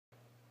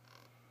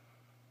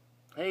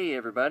Hey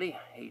everybody,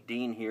 hey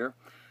Dean here.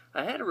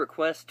 I had a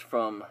request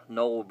from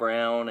Noel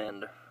Brown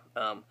and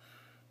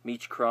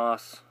Meech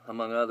Cross,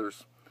 among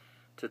others,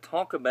 to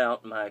talk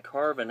about my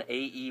Carvin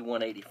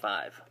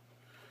AE185.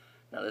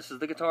 Now this is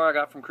the guitar I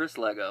got from Chris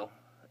Lego,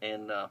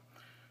 and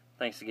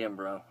thanks again,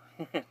 bro.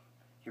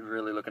 You're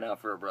really looking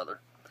out for a brother.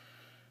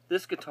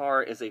 This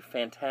guitar is a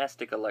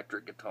fantastic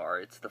electric guitar.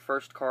 It's the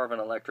first Carvin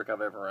electric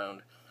I've ever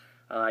owned.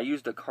 I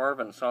used a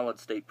Carvin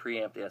solid-state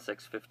preamp, the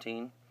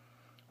SX15,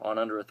 on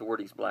Under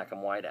Authority's Black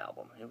and White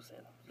album. It was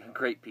a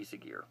great piece of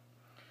gear.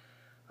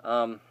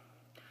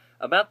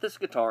 About this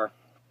guitar,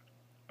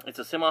 it's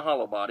a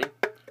semi-hollow body.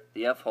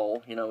 The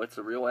F-hole, you know, it's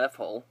a real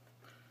F-hole.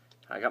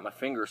 I got my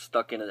finger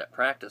stuck in it at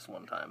practice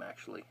one time,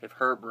 actually, if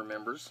Herb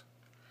remembers.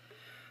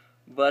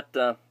 But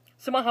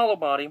semi-hollow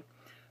body,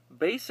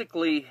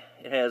 basically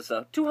it has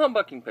two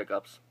humbucking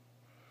pickups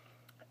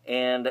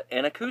and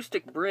an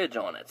acoustic bridge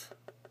on it,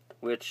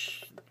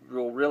 which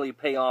will really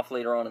pay off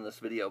later on in this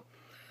video.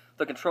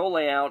 The control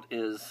layout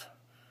is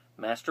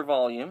master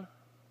volume,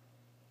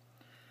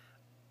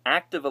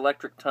 active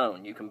electric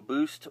tone. You can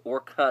boost or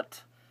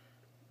cut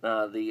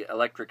the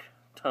electric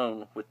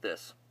tone with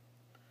this.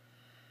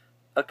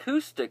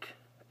 Acoustic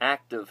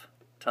active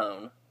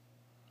tone,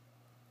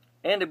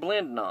 and a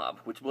blend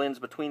knob, which blends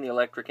between the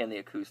electric and the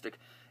acoustic,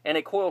 and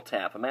a coil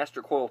tap, a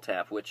master coil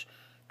tap, which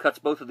cuts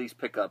both of these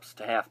pickups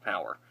to half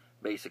power.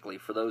 Basically,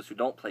 for those who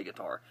don't play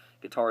guitar,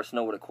 guitarists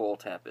know what a coil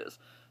tap is.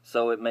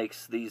 So it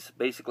makes these,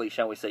 basically,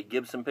 shall we say,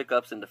 Gibson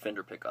pickups into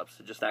Fender pickups.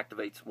 It just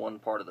activates one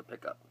part of the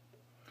pickup.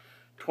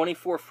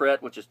 24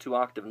 fret, which is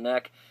 2-octave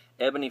neck,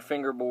 ebony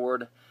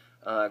fingerboard,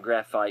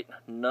 graphite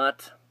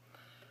nut.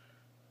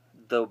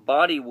 The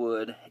body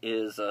wood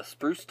is a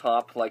spruce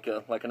top, like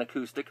an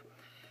acoustic,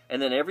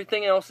 and then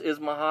everything else is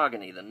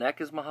mahogany. The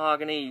neck is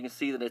mahogany. You can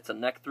see that it's a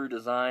neck-through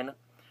design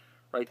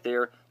right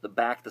there. The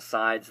back, the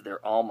sides,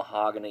 they're all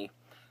mahogany.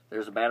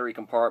 There's a battery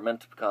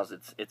compartment because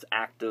it's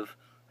active.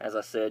 As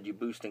I said, you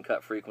boost and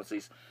cut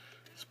frequencies.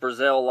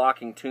 Spurzel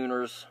locking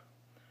tuners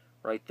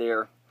right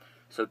there.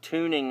 So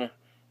tuning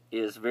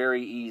is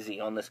very easy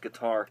on this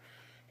guitar.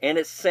 And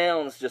it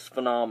sounds just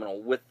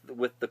phenomenal. With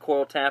the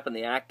coil tap and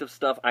the active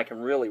stuff, I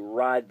can really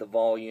ride the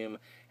volume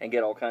and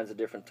get all kinds of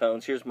different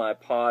tones. Here's my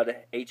Pod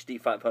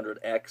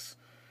HD500X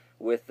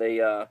with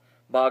a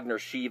Bogner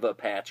Shiva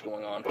patch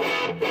going on.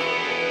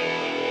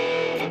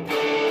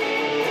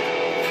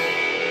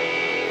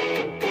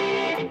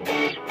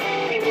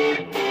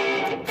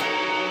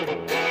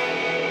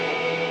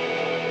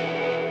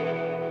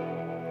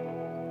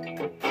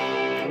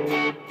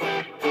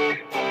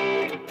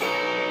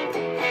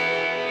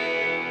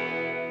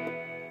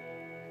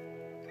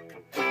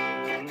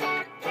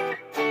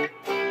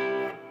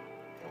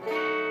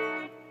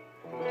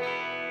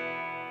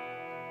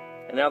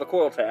 And now the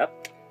coil tap.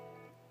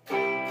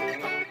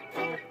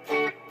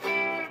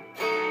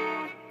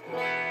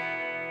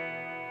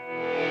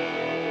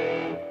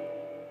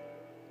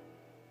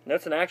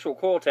 That's an actual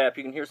coil tap.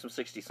 You can hear some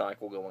 60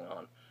 cycle going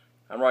on.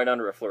 I'm right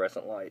under a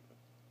fluorescent light.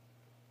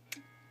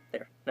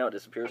 There, now it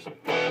disappears.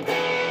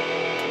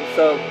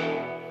 So,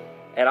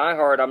 at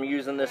iHeart, I'm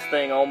using this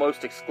thing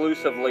almost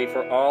exclusively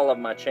for all of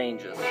my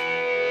changes.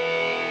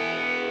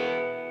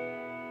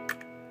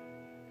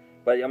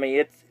 But I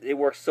mean, it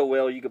works so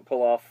well. You could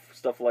pull off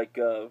stuff like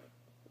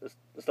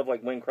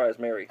 "Wind Cries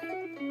Mary." I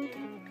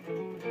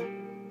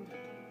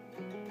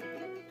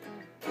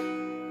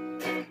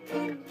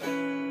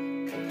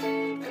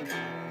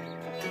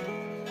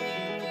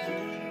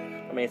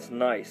mean, it's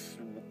nice,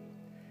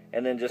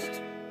 and then just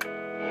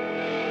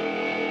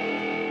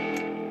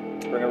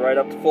bring it right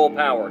up to full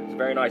power. It's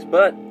very nice.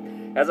 But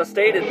as I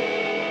stated,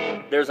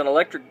 there's an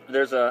electric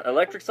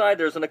side,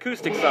 there's an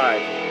acoustic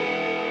side.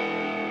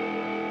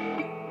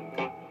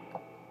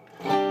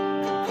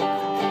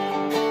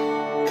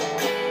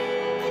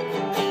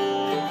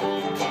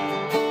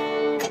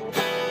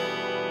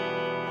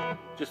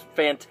 Just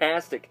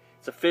fantastic.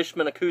 It's a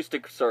Fishman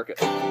acoustic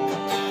circuit.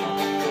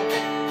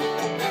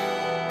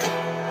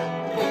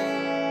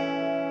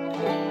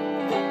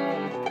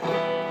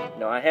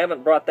 Now, I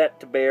haven't brought that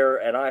to bear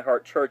at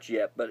iHeart Church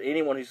yet, but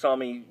anyone who saw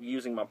me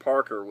using my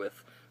Parker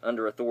with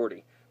Under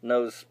Authority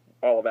knows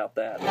all about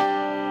that.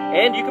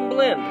 And you can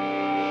blend.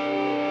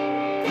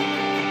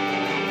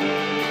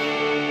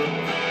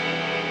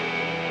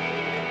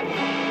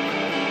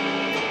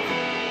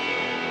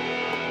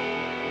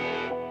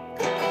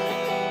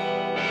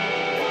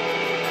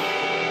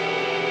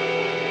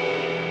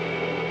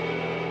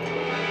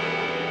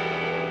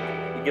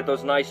 You get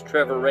those nice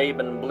Trevor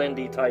Rabin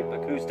blendy type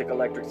acoustic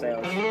electric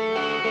sounds.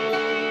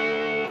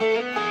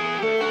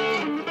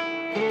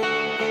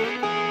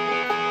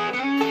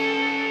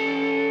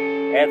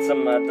 Add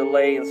some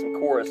delay and some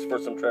chorus for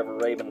some Trevor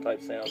Rabin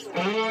type sounds.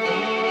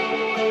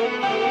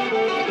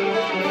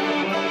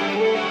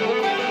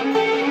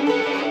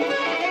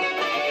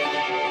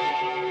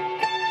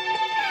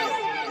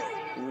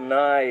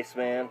 Nice,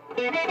 man.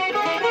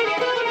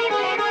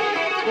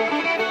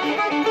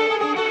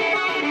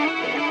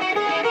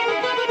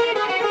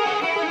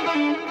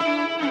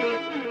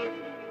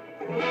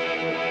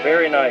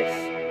 Very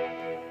nice.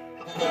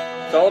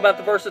 It's all about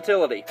the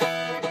versatility.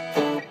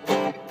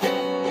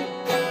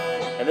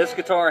 And this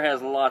guitar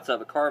has lots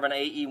of it. Carvin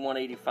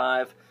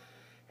AE185.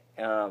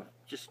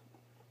 Just,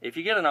 if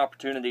you get an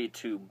opportunity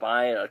to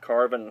buy a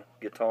Carvin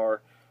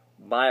guitar,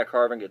 buy a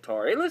Carvin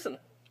guitar. Hey, listen.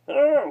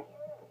 Oh,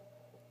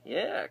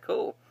 yeah,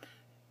 cool.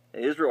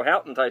 Israel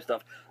Houghton type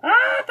stuff.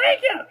 Ah,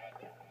 thank you.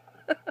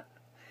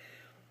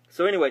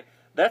 So anyway,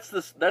 that's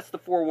the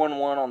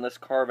 411 on this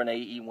Carvin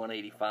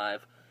AE185.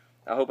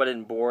 I hope I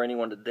didn't bore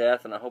anyone to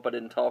death, and I hope I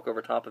didn't talk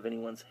over top of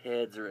anyone's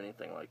heads or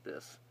anything like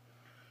this.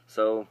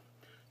 So,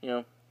 you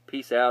know,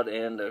 peace out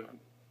and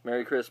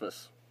Merry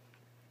Christmas.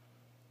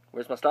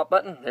 Where's my stop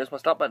button? There's my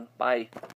stop button. Bye.